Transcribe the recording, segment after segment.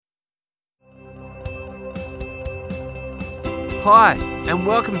Hi, and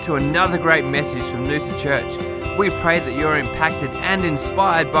welcome to another great message from Noosa Church. We pray that you're impacted and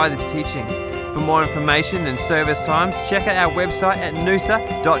inspired by this teaching. For more information and service times, check out our website at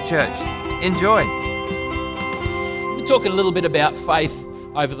noosa.church. Enjoy. We're talking a little bit about faith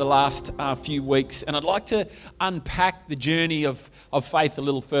over the last few weeks, and I'd like to unpack the journey of faith a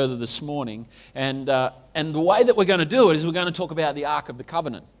little further this morning. And the way that we're going to do it is we're going to talk about the Ark of the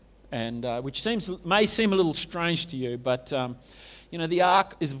Covenant, and which may seem a little strange to you, but the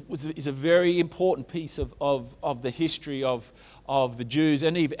Ark is a very important piece of the history of the Jews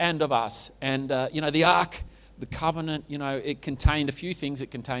and of us. And the Ark, the Covenant, it contained a few things.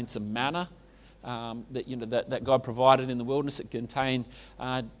 It contained some manna that God provided in the wilderness. It contained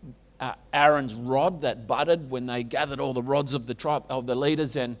Aaron's rod that budded when they gathered all the rods of the tribe of the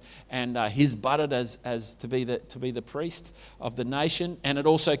leaders, and his budded as to be the priest of the nation. And it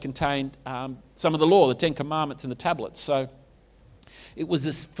also contained some of the law, the Ten Commandments and the tablets. So it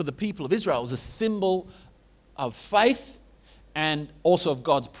was for the people of Israel. It was a symbol of faith and also of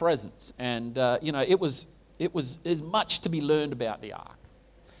God's presence. And there's much to be learned about the Ark.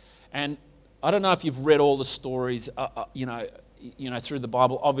 And I don't know if you've read all the stories, through the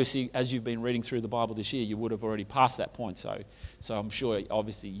Bible. Obviously, as you've been reading through the Bible this year, you would have already passed that point. So I'm sure,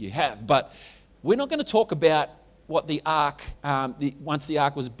 obviously, you have. But we're not going to talk about what the Ark, once the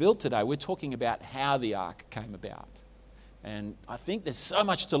Ark was built today. We're talking about how the Ark came about. And I think there's so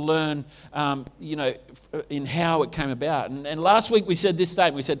much to learn, in how it came about. And last week we said this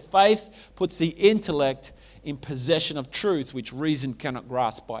statement. We said, faith puts the intellect in possession of truth, which reason cannot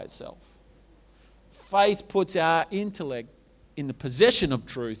grasp by itself. Faith puts our intellect in the possession of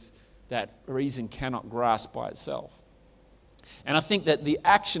truth that reason cannot grasp by itself. And I think that the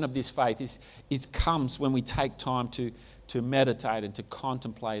action of this faith comes when we take time to meditate and to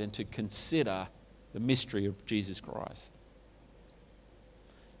contemplate and to consider the mystery of Jesus Christ.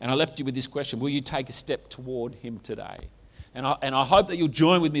 And I left you with this question: will you take a step toward him today? And I hope that you'll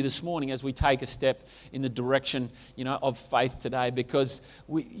join with me this morning as we take a step in the direction, of faith today, because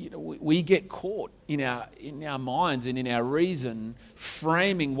we get caught in our minds and in our reason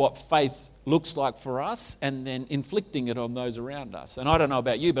framing what faith looks like for us and then inflicting it on those around us. And I don't know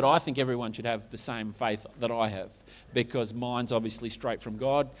about you, but I think everyone should have the same faith that I have, because mine's obviously straight from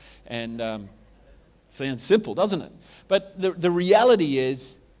God, and sounds simple, doesn't it? But the reality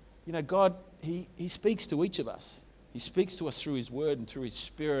is, God, He speaks to each of us. He speaks to us through His Word and through His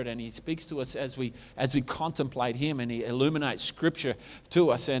Spirit, and He speaks to us as we contemplate Him, and He illuminates Scripture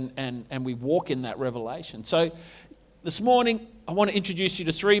to us, and we walk in that revelation. So this morning, I want to introduce you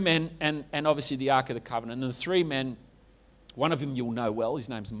to three men, and obviously the Ark of the Covenant. And the three men, one of them you'll know well, his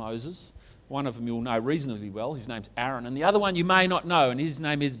name's Moses. One of them you'll know reasonably well, his name's Aaron. And the other one you may not know, and his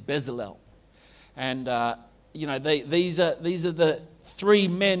name is Bezalel. And these are the three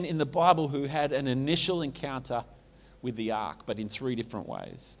men in the Bible who had an initial encounter with the ark, but in three different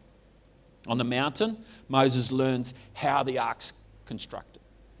ways. On the mountain, Moses learns how the ark's constructed.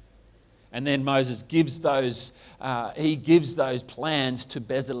 And then Moses gives those plans to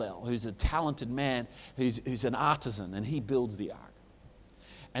Bezalel, who's a talented man, who's an artisan, and he builds the ark.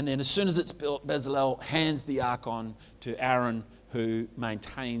 And then as soon as it's built, Bezalel hands the ark on to Aaron, who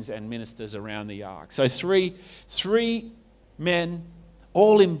maintains and ministers around the ark. So three men,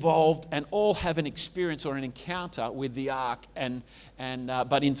 all involved and all have an experience or an encounter with the ark,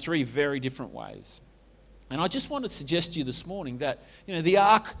 but in three very different ways. And I just want to suggest to you this morning that the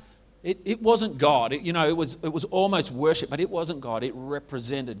ark, it wasn't God. It was almost worship, but it wasn't God. It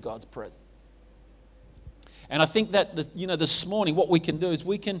represented God's presence. And I think that this morning what we can do is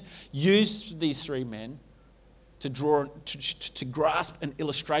we can use these three men to grasp an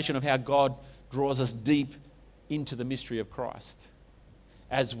illustration of how God draws us deep into the mystery of Christ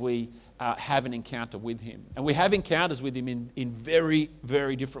as we have an encounter with him. And we have encounters with him in very,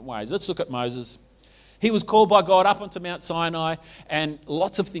 very different ways. Let's look at Moses. He was called by God up onto Mount Sinai, and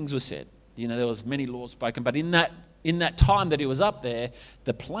lots of things were said. There was many laws spoken, but in that time that he was up there,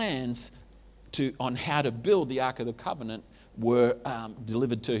 the plans on how to build the Ark of the Covenant were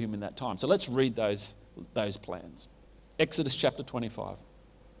delivered to him in that time. So let's read those plans. Exodus chapter 25.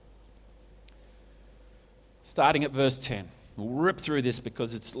 Starting at verse 10. We'll rip through this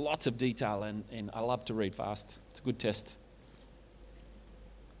because it's lots of detail, and I love to read fast. It's a good test.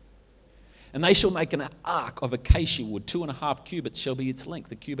 And they shall make an ark of acacia wood. 2.5 cubits shall be its length,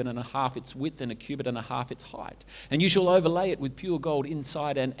 1.5 cubits its width, and 1.5 cubits its height. And you shall overlay it with pure gold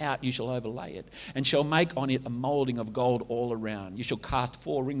inside and out. You shall overlay it, and shall make on it a moulding of gold all around. You shall cast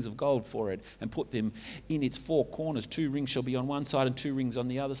 4 rings of gold for it, and put them in its 4 corners. 2 rings shall be on one side, and 2 rings on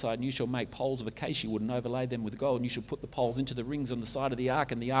the other side. And you shall make poles of acacia wood, and overlay them with gold. And you shall put the poles into the rings on the side of the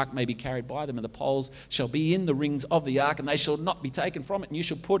ark, and the ark may be carried by them. And the poles shall be in the rings of the ark, and they shall not be taken from it. And you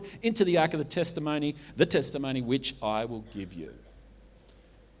shall put into the ark of the testimony which I will give you.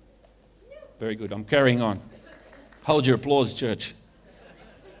 Very good. I'm carrying on. Hold your applause, church.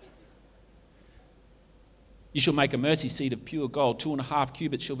 You shall make a mercy seat of pure gold. 2.5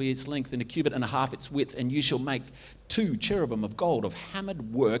 cubits shall be its length, and 1.5 cubits its width. And you shall make 2 cherubim of gold of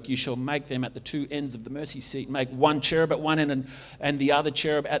hammered work. You shall make them at the 2 ends of the mercy seat. Make 1 cherub at one end and the other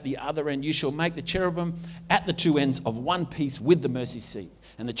cherub at the other end. You shall make the cherubim at the 2 ends of one piece with the mercy seat.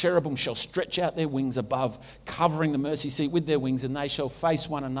 And the cherubim shall stretch out their wings above, covering the mercy seat with their wings, and they shall face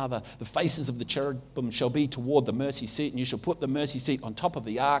one another. The faces of the cherubim shall be toward the mercy seat, and you shall put the mercy seat on top of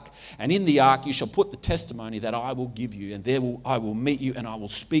the ark. And in the ark you shall put the testimony that I will give you, and I will meet you, and I will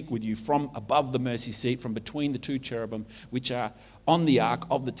speak with you from above the mercy seat, from between the 2 cherubim which are on the ark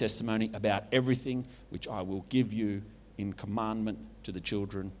of the testimony, about everything which I will give you in commandment to the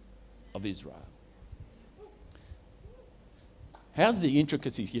children of Israel. How's the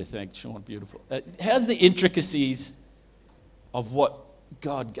intricacies? Yeah, thanks, Sean. Beautiful. How's the intricacies of what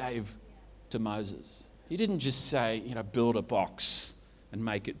God gave to Moses? He didn't just say, build a box and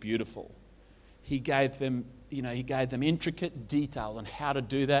make it beautiful. He gave them, intricate detail on how to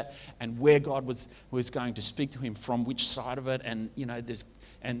do that, and where God was going to speak to him from which side of it, and there's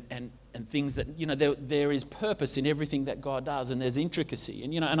and things that there is purpose in everything that God does, and there's intricacy,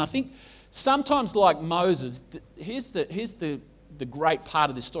 and I think sometimes like Moses, here's the great part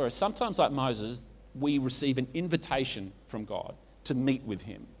of this story. Sometimes like Moses, we receive an invitation from God to meet with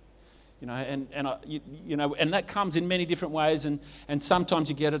him. And that comes in many different ways, and sometimes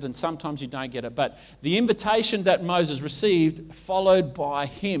you get it and sometimes you don't get it. But the invitation that Moses received, followed by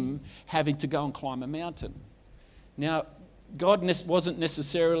him having to go and climb a mountain. Now, God wasn't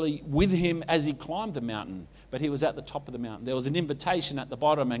necessarily with him as he climbed the mountain, but he was at the top of the mountain. There was an invitation at the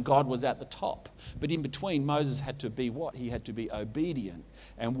bottom, and God was at the top. But in between, Moses had to be what? He had to be obedient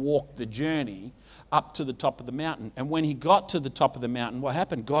and walk the journey up to the top of the mountain. And when he got to the top of the mountain, what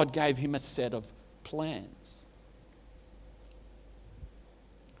happened? God gave him a set of plans.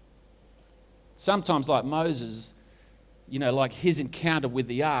 Sometimes, like Moses, like his encounter with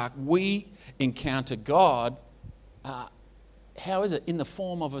the ark, we encounter God. How is it? In the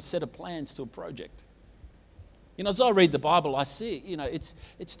form of a set of plans to a project. As I read the Bible, I see,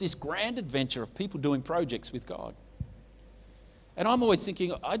 it's this grand adventure of people doing projects with God. And I'm always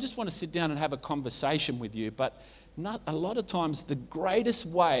thinking, I just want to sit down and have a conversation with you, but a lot of times the greatest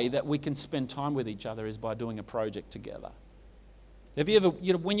way that we can spend time with each other is by doing a project together. Have you ever,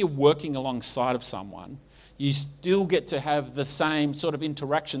 when you're working alongside of someone, you still get to have the same sort of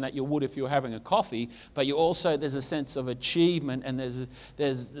interaction that you would if you were having a coffee, but there's a sense of achievement, and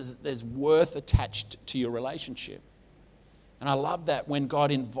there's worth attached to your relationship. And I love that when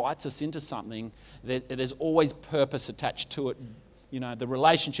God invites us into something, there's always purpose attached to it. The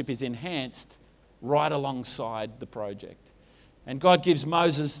relationship is enhanced right alongside the project. And God gives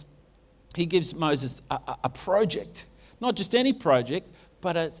Moses, a project. Not just any project,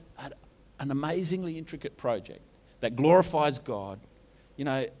 but an amazingly intricate project that glorifies God.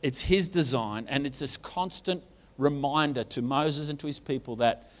 It's his design, and it's this constant reminder to Moses and to his people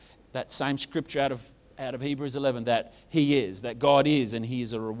that same scripture out of Hebrews 11, that that God is, and he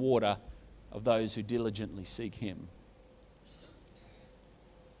is a rewarder of those who diligently seek him.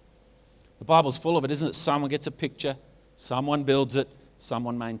 The Bible's full of it, isn't it? Someone gets a picture, someone builds it,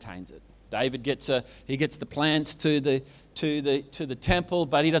 someone maintains it. David gets the plans to the temple,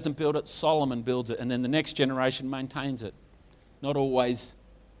 but he doesn't build it. Solomon builds it, and then the next generation maintains it. Not always,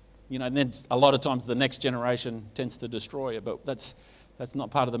 and then a lot of times the next generation tends to destroy it, but that's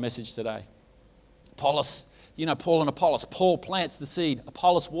not part of the message today. Apollos, Paul and Apollos. Paul plants the seed,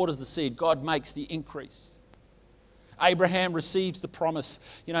 Apollos waters the seed, God makes the increase. Abraham receives the promise.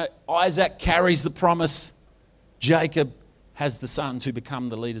 Isaac carries the promise. Jacob has the sons who become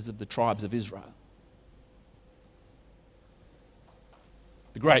the leaders of the tribes of Israel.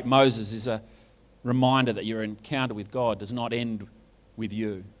 The great Moses is a reminder that your encounter with God does not end with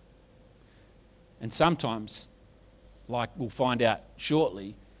you. And sometimes, like we'll find out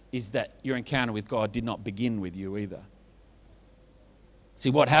shortly, is that your encounter with God did not begin with you either. See,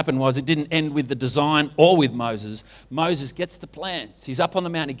 what happened was it didn't end with the design or with Moses. Moses gets the plans. He's up on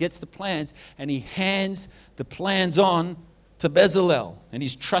the mountain, he gets the plans, and he hands the plans on to Bezalel and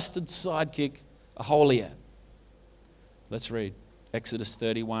his trusted sidekick, Aholiab. Let's read Exodus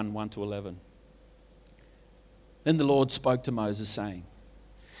 31, 1-11. Then the Lord spoke to Moses, saying,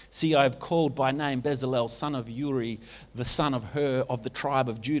 See, I have called by name Bezalel, son of Uri, the son of Hur, of the tribe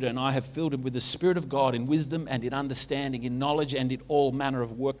of Judah, and I have filled him with the Spirit of God in wisdom and in understanding, in knowledge and in all manner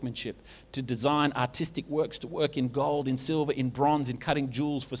of workmanship, to design artistic works, to work in gold, in silver, in bronze, in cutting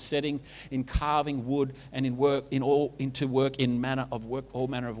jewels for setting, in carving wood, and to work in all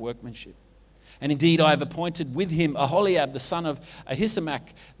manner of workmanship. And indeed I have appointed with him Aholiab, the son of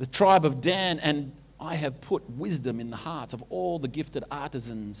Ahisamach, the tribe of Dan, and I have put wisdom in the hearts of all the gifted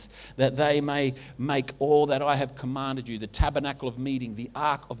artisans, that they may make all that I have commanded you, the tabernacle of meeting, the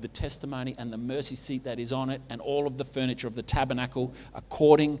ark of the testimony, and the mercy seat that is on it, and all of the furniture of the tabernacle,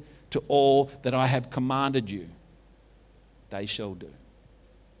 according to all that I have commanded you, they shall do.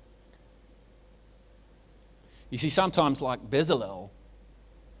 You see, sometimes like Bezalel,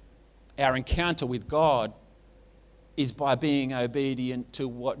 our encounter with God is by being obedient to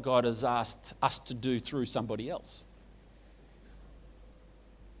what God has asked us to do through somebody else.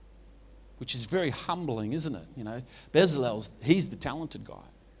 Which is very humbling, isn't it? You know, Bezalel's, he's the talented guy.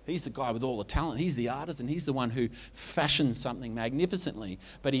 He's the guy with all the talent. He's the artist, and he's the one who fashions something magnificently.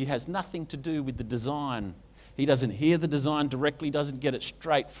 But he has nothing to do with the design. He doesn't hear the design directly, doesn't get it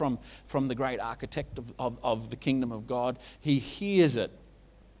straight from the great architect of the kingdom of God. He hears it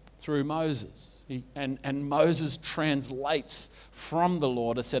through Moses. And Moses translates from the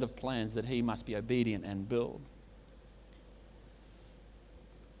Lord a set of plans that he must be obedient and build.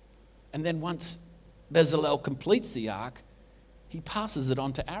 And then once Bezalel completes the ark, he passes it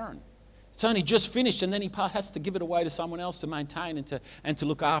on to Aaron. It's only just finished, and then he has to give it away to someone else to maintain and to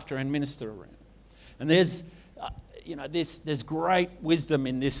look after and minister around. And there's great wisdom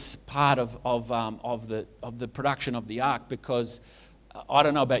in this part of the production of the ark, because I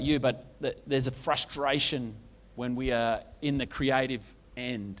don't know about you, but there's a frustration when we are in the creative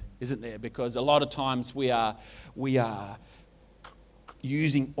end, isn't there? Because a lot of times we are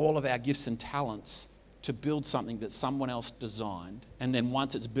using all of our gifts and talents to build something that someone else designed, and then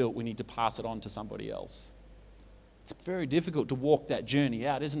once it's built, we need to pass it on to somebody else. It's very difficult to walk that journey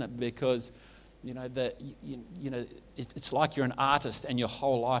out, isn't it? Because it's like you're an artist and your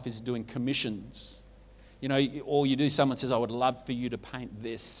whole life is doing commissions. You know, or you do, someone says, I would love for you to paint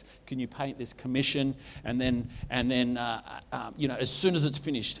this. Can you paint this? Commission? And then, as soon as it's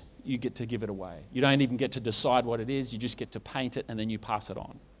finished, you get to give it away. You don't even get to decide what it is. You just get to paint it, and then you pass it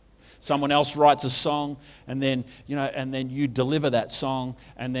on. Someone else writes a song, and then you deliver that song,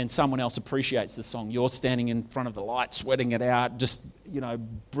 and then someone else appreciates the song. You're standing in front of the light, sweating it out, just,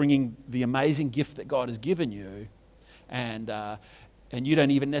 bringing the amazing gift that God has given you, and you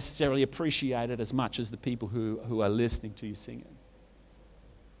don't even necessarily appreciate it as much as the people who are listening to you sing it.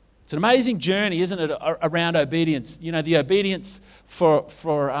 It's an amazing journey, isn't it, around obedience? You know, the obedience for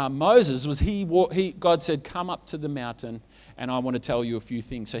Moses was God said, come up to the mountain and I want to tell you a few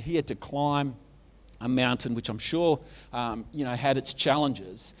things. So he had to climb a mountain, which I'm sure had its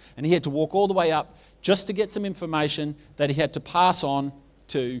challenges. And he had to walk all the way up just to get some information that he had to pass on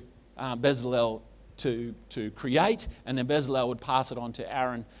to Bezalel to create, and then Bezalel would pass it on to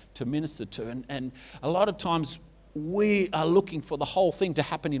Aaron to minister to. And a lot of times we are looking for the whole thing to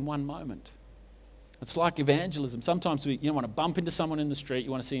happen in one moment. It's like evangelism. Sometimes you want to bump into someone in the street,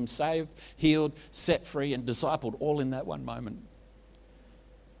 you want to see him saved, healed, set free, and discipled all in that one moment.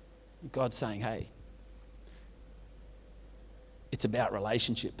 God's saying, hey, it's about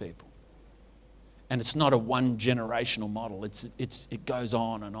relationship, people. And it's not a one-generational model. It goes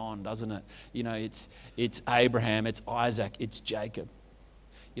on and on, doesn't it? You know, it's Abraham, it's Isaac, it's Jacob.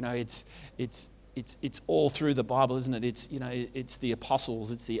 You know, it's all through the Bible, isn't it? It's the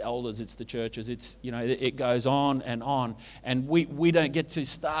apostles, it's the elders, it's the churches. It goes on. And we don't get to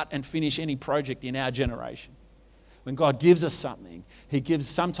start and finish any project in our generation. When God gives us something,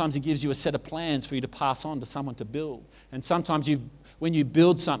 sometimes he gives you a set of plans for you to pass on to someone to build. And sometimes when you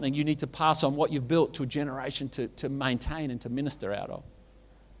build something, you need to pass on what you've built to a generation to maintain and to minister out of.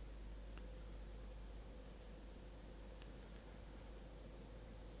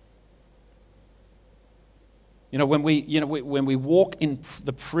 When we walk in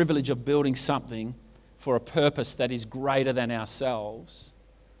the privilege of building something for a purpose that is greater than ourselves,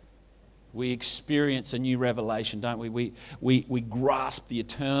 we experience a new revelation, don't we? We grasp the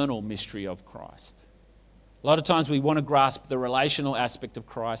eternal mystery of Christ. A lot of times we want to grasp the relational aspect of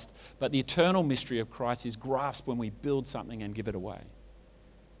Christ, but the eternal mystery of Christ is grasped when we build something and give it away.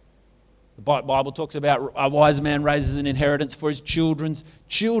 The Bible talks about a wise man raises an inheritance for his children's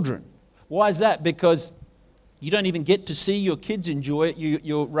children. Why is that? Because you don't even get to see your kids enjoy it.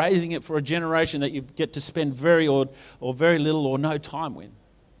 You're raising it for a generation that you get to spend very little or no time with.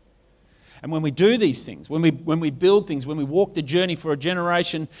 And when we do these things, when we build things, when we walk the journey for a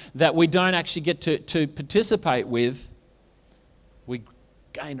generation that we don't actually get to participate with, we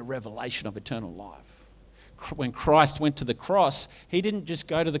gain a revelation of eternal life. When Christ went to the cross, he didn't just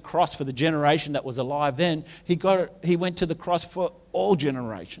go to the cross for the generation that was alive then. He went to the cross for all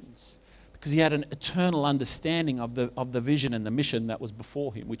generations because he had an eternal understanding of the vision and the mission that was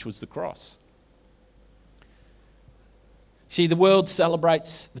before him, which was the cross. See, the world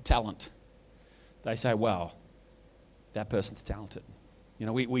celebrates the talent. They say, well, that person's talented. You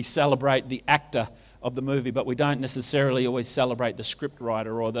know, we celebrate the actor of the movie, but we don't necessarily always celebrate the script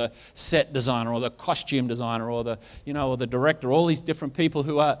writer or the set designer or the costume designer or the director, all these different people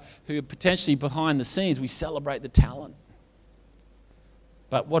who are potentially behind the scenes. We celebrate the talent.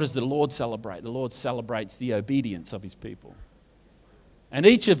 But what does the Lord celebrate? The Lord celebrates the obedience of his people. And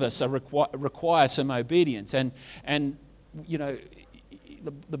each of us require some obedience. And you know,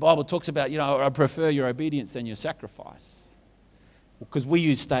 the Bible talks about, I prefer your obedience than your sacrifice. Because we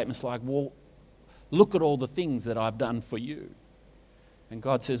use statements like, well, look at all the things that I've done for you. And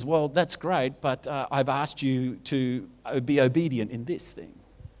God says, well, that's great, but I've asked you to be obedient in this thing.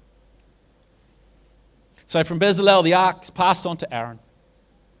 So from Bezalel, the ark is passed on to Aaron.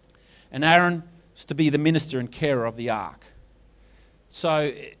 And Aaron was to be the minister and carer of the ark.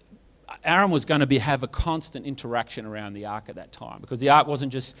 So Aaron was going to have a constant interaction around the ark at that time, because the ark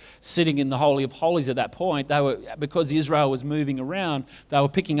wasn't just sitting in the Holy of Holies at that point. Because Israel was moving around, they were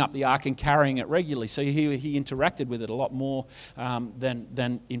picking up the ark and carrying it regularly. So he interacted with it a lot more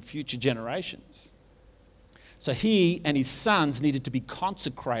than in future generations. So he and his sons needed to be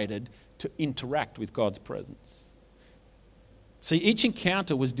consecrated to interact with God's presence. See, each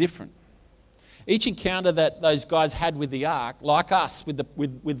encounter was different. Each encounter that those guys had with the ark, like us with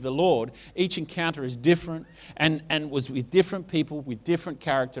the Lord, each encounter is different and was with different people, with different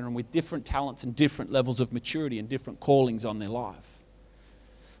character and with different talents and different levels of maturity and different callings on their life.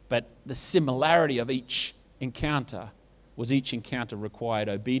 But the similarity of each encounter was each encounter required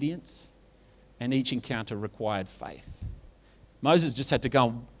obedience and each encounter required faith. Moses just had to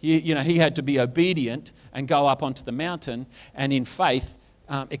go, he had to be obedient and go up onto the mountain and in faith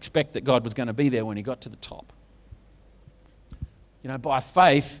expect that God was going to be there when he got to the top. By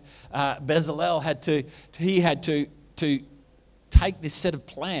faith, Bezalel had to take this set of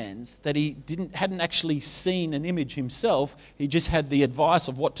plans that he hadn't actually seen an image himself. He just had the advice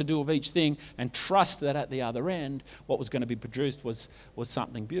of what to do with each thing and trust that at the other end, what was going to be produced was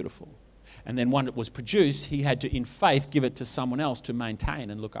something beautiful. And then when it was produced, he had to, in faith, give it to someone else to maintain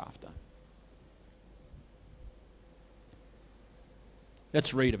and look after.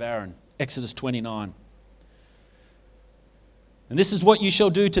 Let's read of Aaron, Exodus 29. And this is what you shall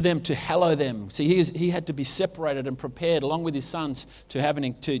do to them to hallow them. See, he had to be separated and prepared along with his sons to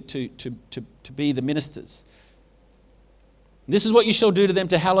be the ministers. This is what you shall do to them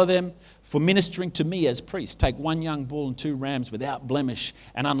to hallow them for ministering to me as priests. Take 1 young bull and 2 rams without blemish,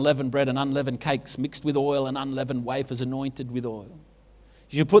 and unleavened bread and unleavened cakes mixed with oil, and unleavened wafers anointed with oil.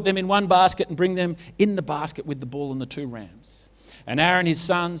 You shall put them in one basket and bring them in the basket with the bull and the 2 rams. And Aaron and his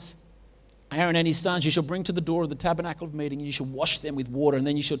sons, you shall bring to the door of the tabernacle of meeting, and you shall wash them with water, and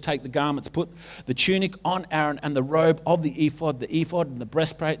then you shall take the garments, put the tunic on Aaron and the robe of the ephod and the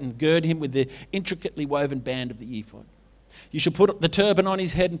breastplate, and gird him with the intricately woven band of the ephod. You shall put the turban on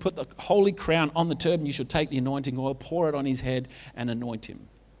his head and put the holy crown on the turban. You shall take the anointing oil, pour it on his head, and anoint him.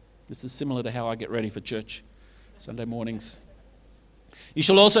 This is similar to how I get ready for church Sunday mornings. You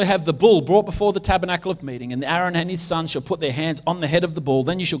shall also have the bull brought before the tabernacle of meeting, and Aaron and his sons shall put their hands on the head of the bull.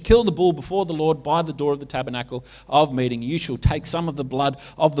 Then you shall kill the bull before the Lord by the door of the tabernacle of meeting. You shall take some of the blood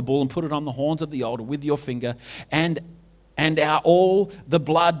of the bull and put it on the horns of the altar with your finger, and all the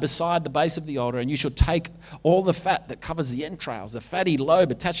blood beside the base of the altar. And you shall take all the fat that covers the entrails, the fatty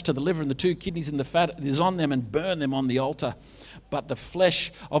lobe attached to the liver and the 2 kidneys and the fat that is on them, and burn them on the altar. But the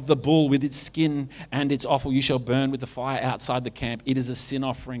flesh of the bull with its skin and its offal you shall burn with the fire outside the camp. It is a sin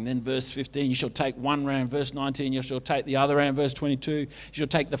offering. Then verse 15, you shall take 1 ram. Verse 19, you shall take the other ram. Verse 22, you shall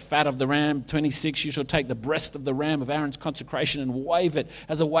take the fat of the ram. 26, you shall take the breast of the ram of Aaron's consecration and wave it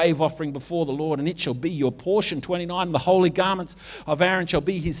as a wave offering before the Lord, and it shall be your portion. 29, the holy garments of Aaron shall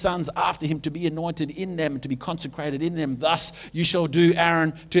be his sons after him, to be anointed in them and to be consecrated in them. Thus you shall do to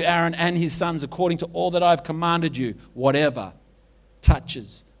Aaron and his sons according to all that I have commanded you. Whatever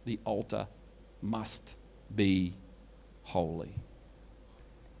touches the altar must be holy.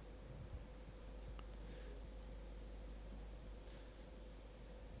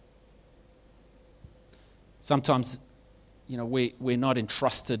 Sometimes, we're not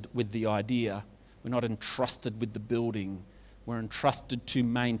entrusted with the idea. We're not entrusted with the building. We're entrusted to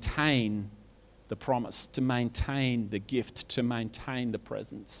maintain the promise, to maintain the gift, to maintain the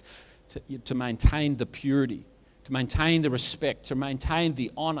presence, to maintain the purity, to maintain the respect, to maintain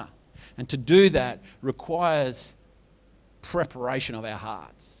the honor. And to do that requires preparation of our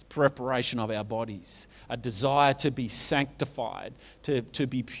hearts, preparation of our bodies, a desire to be sanctified, to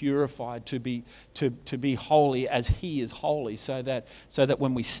be purified, to be holy as He is holy, so that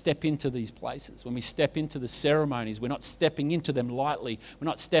when we step into these places, when we step into the ceremonies, we're not stepping into them lightly, we're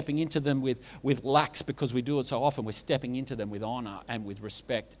not stepping into them with lax because we do it so often. We're stepping into them with honor and with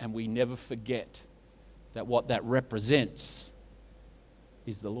respect, and we never forget that what that represents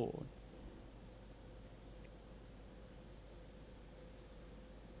is the Lord.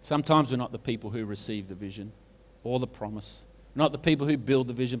 Sometimes we're not the people who receive the vision or the promise. We're not the people who build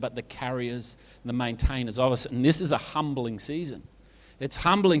the vision, but the carriers and the maintainers of us. And this is a humbling season. It's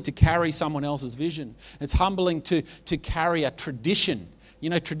humbling to carry someone else's vision. It's humbling to carry a tradition.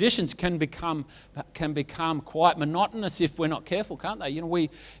 Traditions can become quite monotonous if we're not careful, can't they?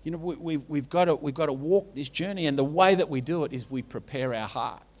 We've got to walk this journey, and the way that we do it is we prepare our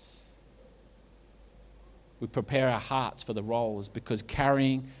hearts. We prepare our hearts for the roles, because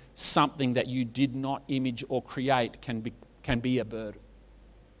carrying something that you did not image or create can be a burden.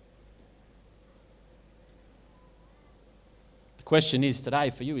 The question is today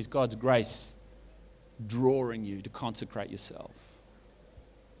for you, is God's grace drawing you to consecrate yourself?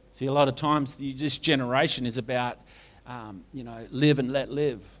 See, a lot of times this generation is about, live and let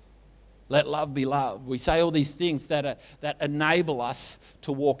live. Let love be love. We say all these things that enable us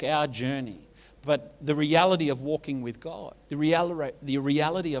to walk our journey. But the reality of walking with God, the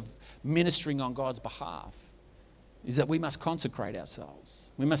reality of ministering on God's behalf, is that we must consecrate ourselves.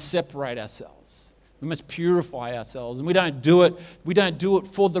 We must separate ourselves. We must purify ourselves. And we don't do it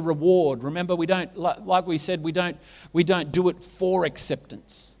for the reward. Remember, we don't, like we said, we don't do it for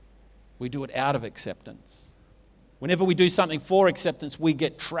acceptance. We do it out of acceptance. Whenever we do something for acceptance, we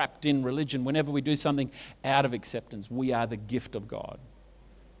get trapped in religion. Whenever we do something out of acceptance, we are the gift of God.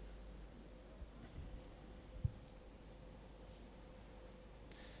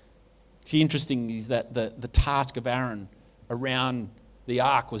 See, interesting is that the task of Aaron around the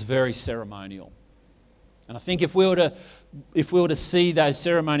ark was very ceremonial. And I think if we were to see those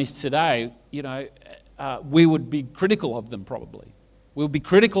ceremonies today, we would be critical of them probably. We would be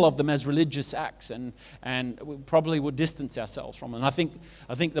critical of them as religious acts, and we probably would distance ourselves from them. And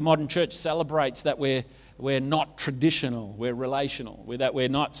I think the modern church celebrates that we're not traditional, we're relational, that we're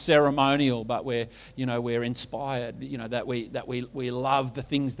not ceremonial, but we're inspired. That we love the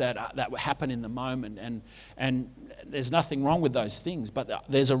things that happen in the moment, and there's nothing wrong with those things. But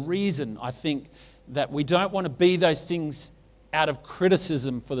there's a reason, I think, that we don't want to be those things out of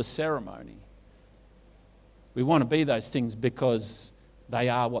criticism for the ceremony. We want to be those things because they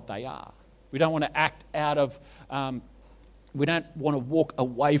are what they are. We don't want to act out of, we don't want to walk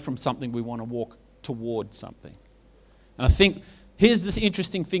away from something, we want to walk toward something. And I think, here's the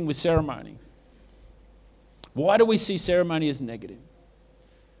interesting thing with ceremony. Why do we see ceremony as negative?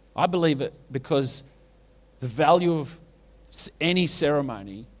 I believe it because the value of any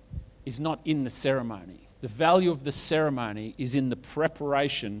ceremony is not in the ceremony. The value of the ceremony is in the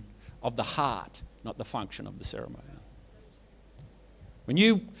preparation of the heart, not the function of the ceremony. When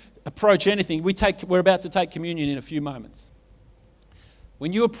you approach anything, we're about to take communion in a few moments.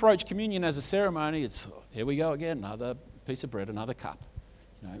 When you approach communion as a ceremony, it's, here we go again, another piece of bread, another cup.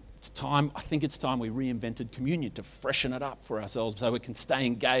 It's time. I think it's time we reinvented communion to freshen it up for ourselves so we can stay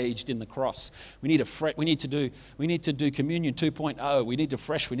engaged in the cross. We need to do communion 2.0. We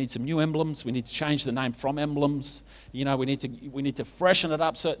need some new emblems. We need to change the name from emblems. We need to freshen it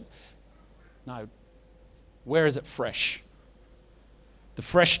up. Where is it fresh? The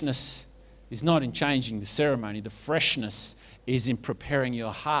freshness is not in changing the ceremony. The freshness is in preparing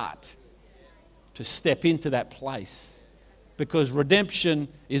your heart to step into that place. Because redemption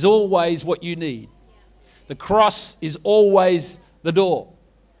is always what you need. The cross is always the door.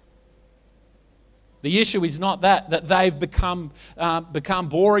 The issue is not that they've become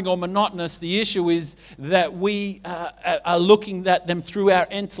boring or monotonous. The issue is that we are looking at them through our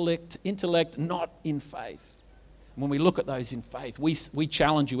intellect, not in faith. When we look at those in faith, we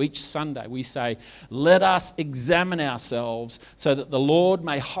challenge you each Sunday. We say, let us examine ourselves so that the Lord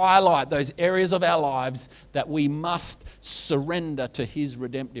may highlight those areas of our lives that we must surrender to His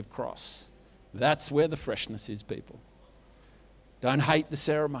redemptive cross. That's where the freshness is, people. Don't hate the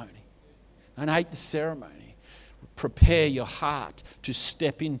ceremony. Don't hate the ceremony. Prepare your heart to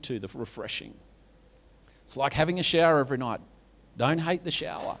step into the refreshing. It's like having a shower every night. Don't hate the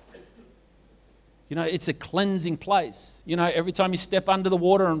shower. You know, it's a cleansing place. You know, every time you step under the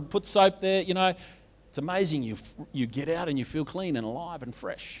water and put soap there, you know, it's amazing. You get out and you feel clean and alive and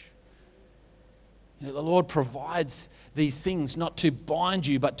fresh. You know, the Lord provides these things not to bind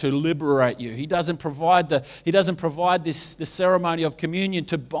you, but to liberate you. He doesn't provide this the ceremony of communion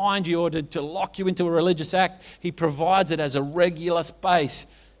to bind you or to lock you into a religious act. He provides it as a regular space.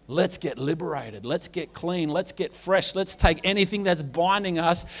 Let's get liberated. Let's get clean. Let's get fresh. Let's take anything that's binding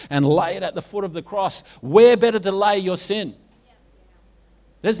us and lay it at the foot of the cross. Where better to lay your sin?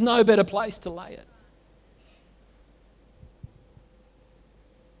 There's no better place to lay it.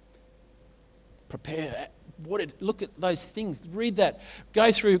 Prepare. Look at those things. Read that.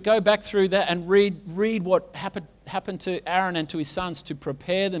 Go back through that and read what happened to Aaron and to his sons to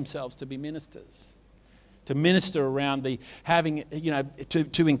prepare themselves to be ministers, to minister around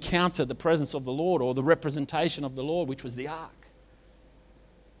to encounter the presence of the Lord or the representation of the Lord, which was the ark.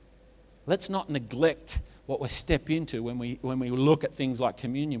 Let's not neglect what we step into when we look at things like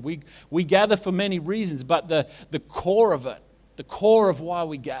communion. We gather for many reasons, but the core of it, the core of why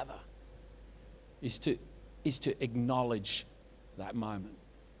we gather, is to acknowledge that moment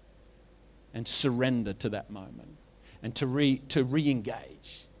and surrender to that moment and to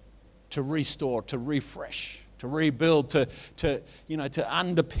re-engage, to restore, to refresh, to rebuild, to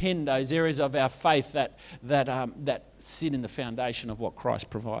underpin those areas of our faith that sit in the foundation of what Christ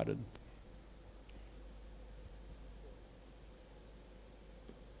provided.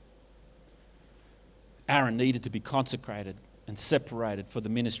 Aaron needed to be consecrated and separated for the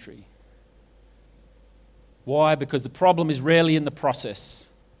ministry. Why? Because the problem is rarely in the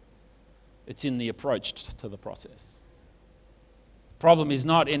process. It's in the approach to the process. The problem is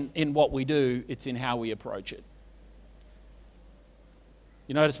not in what we do, it's in how we approach it.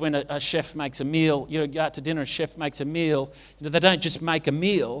 You notice when a chef makes a meal, you go out to dinner, a chef makes a meal, they don't just make a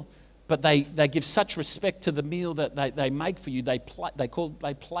meal, but they give such respect to the meal that they make for you, they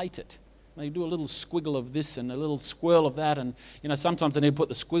plate it. They do a little squiggle of this and a little swirl of that, and sometimes they need to put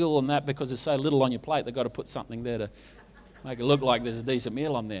the squiggle on that because there's so little on your plate. They've got to put something there to make it look like there's a decent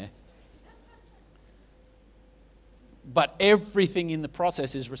meal on there. But everything in the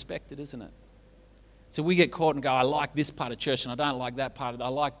process is respected, isn't it? So we get caught and go, I like this part of church and I don't like that part of it. I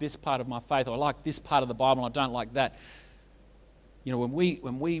like this part of my faith, or I like this part of the Bible and I don't like that. When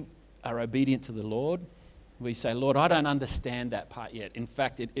we are obedient to the Lord, we say, Lord, I don't understand that part yet. In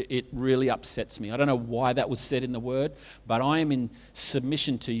fact, it really upsets me. I don't know why that was said in the Word, but I am in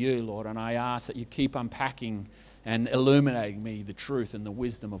submission to you, Lord, and I ask that you keep unpacking and illuminating me the truth and the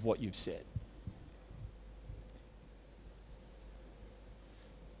wisdom of what you've said.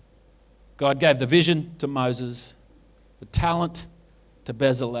 God gave the vision to Moses, the talent to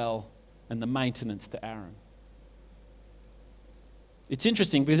Bezalel, and the maintenance to Aaron. It's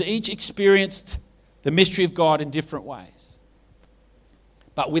interesting because each experienced the mystery of God in different ways.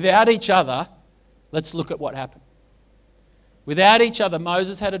 But without each other, let's look at what happened. Without each other,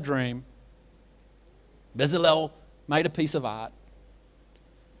 Moses had a dream. Bezalel made a piece of art.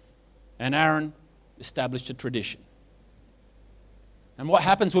 And Aaron established a tradition. And what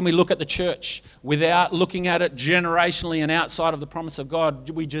happens when we look at the church without looking at it generationally and outside of the promise of God?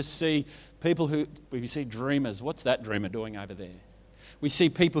 We just see we see dreamers. What's that dreamer doing over there? We see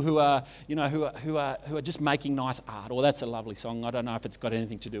people who are just making nice art. Or that's a lovely song. I don't know if it's got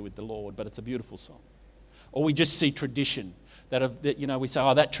anything to do with the Lord, but it's a beautiful song. Or we just see tradition. We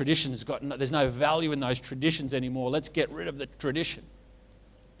say, that tradition's there's no value in those traditions anymore. Let's get rid of the tradition.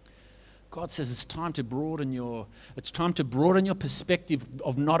 God says it's time to broaden your perspective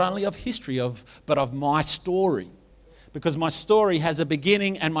of not only of history but of my story. Because my story has a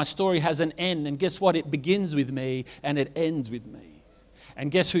beginning and my story has an end. And guess what? It begins with me and it ends with me. And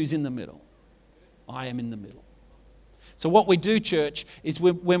guess who's in the middle? I am in the middle. So what we do, church, is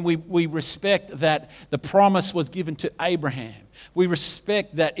when we respect that the promise was given to Abraham. We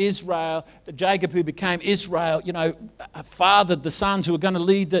respect that Jacob, who became Israel, fathered the sons who are going to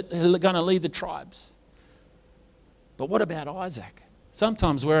lead the tribes. But what about Isaac?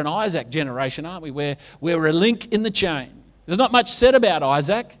 Sometimes we're an Isaac generation, aren't we? We're a link in the chain. There's not much said about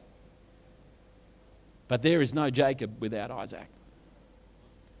Isaac, but there is no Jacob without Isaac.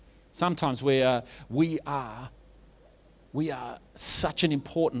 Sometimes we are such an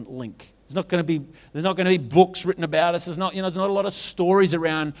important link. There's not going to be books written about us. There's not a lot of stories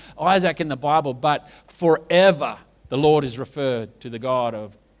around Isaac in the Bible, but forever the Lord is referred to the God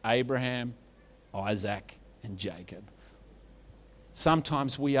of Abraham, Isaac, and Jacob.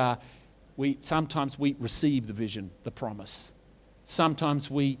 Sometimes we receive the vision, the promise.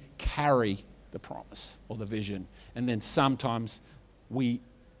 Sometimes we carry the promise or the vision. And then sometimes we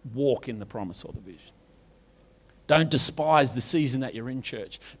walk in the promise or the vision. Don't despise the season that you're in,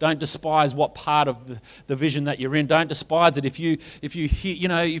 church. Don't despise what part of the vision that you're in. Don't despise it. If you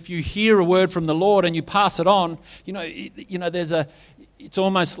hear a word from the Lord and you pass it on, it's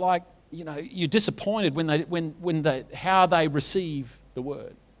almost like, you're disappointed when how they receive the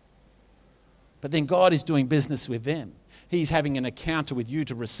word. But then God is doing business with them. He's having an encounter with you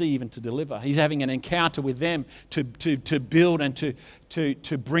to receive and to deliver. He's having an encounter with them to build and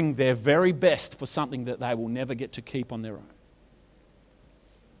to bring their very best for something that they will never get to keep on their own.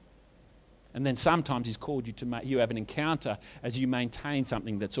 And then sometimes He's called you you have an encounter as you maintain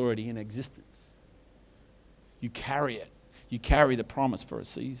something that's already in existence. You carry it. You carry the promise for a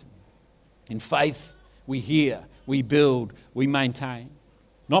season. In faith, we hear, we build, we maintain.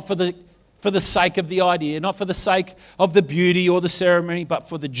 Not for the sake of the idea, not for the sake of the beauty or the ceremony, but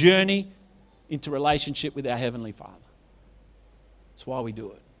for the journey into relationship with our Heavenly Father. That's why we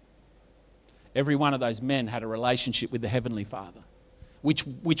do it. Every one of those men had a relationship with the Heavenly Father.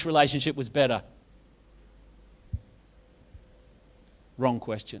 Which relationship was better? Wrong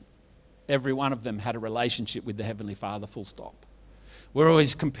question. Every one of them had a relationship with the Heavenly Father, full stop. We're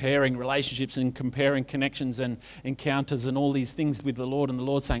always comparing relationships and comparing connections and encounters and all these things with the Lord, and the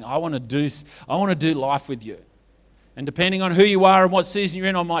Lord saying, I want to do life with you. And depending on who you are and what season you're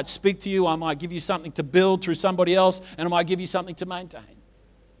in, I might speak to you, I might give you something to build through somebody else, and I might give you something to maintain.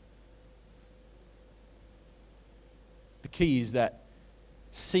 The key is that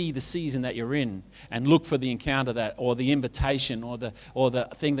see the season that you're in and look for the encounter that, or the invitation, or the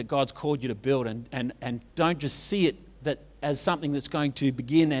thing that God's called you to build, and don't just see it as something that's going to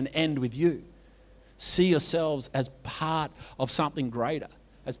begin and end with you. See yourselves as part of something greater,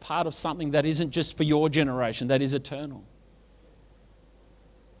 as part of something that isn't just for your generation, that is eternal.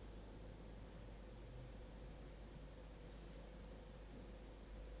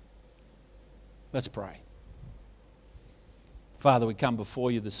 Let's pray. Father, we come before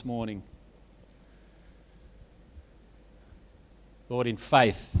you this morning, Lord, in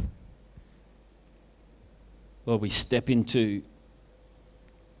faith. Lord, we step into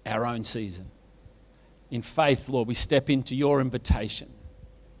our own season. In faith, Lord, we step into your invitation.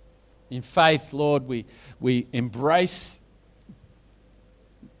 In faith, Lord, we embrace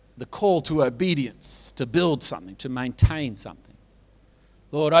the call to obedience, to build something, to maintain something.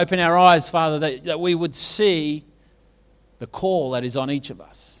 Lord, open our eyes, Father, that we would see the call that is on each of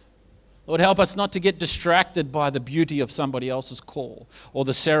us. Lord, help us not to get distracted by the beauty of somebody else's call, or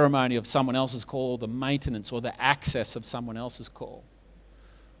the ceremony of someone else's call, or the maintenance or the access of someone else's call.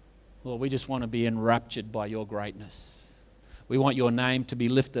 Lord, we just want to be enraptured by your greatness. We want your name to be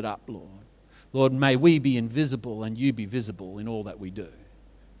lifted up, Lord. Lord, may we be invisible and you be visible in all that we do.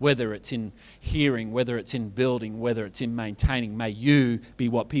 Whether it's in hearing, whether it's in building, whether it's in maintaining, may you be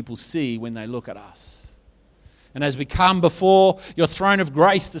what people see when they look at us. And as we come before your throne of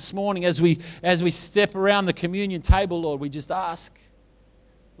grace this morning, as we step around the communion table, Lord, we just ask,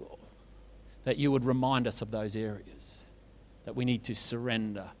 Lord, that you would remind us of those areas that we need to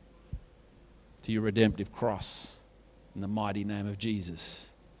surrender to your redemptive cross. In the mighty name of Jesus,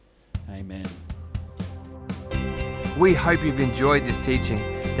 amen. We hope you've enjoyed this teaching,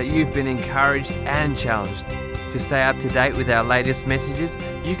 that you've been encouraged and challenged. To stay up to date with our latest messages,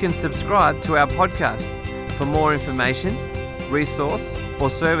 you can subscribe to our podcast. For more information, resource, or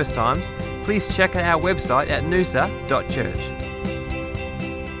service times, please check out our website at noosa.church.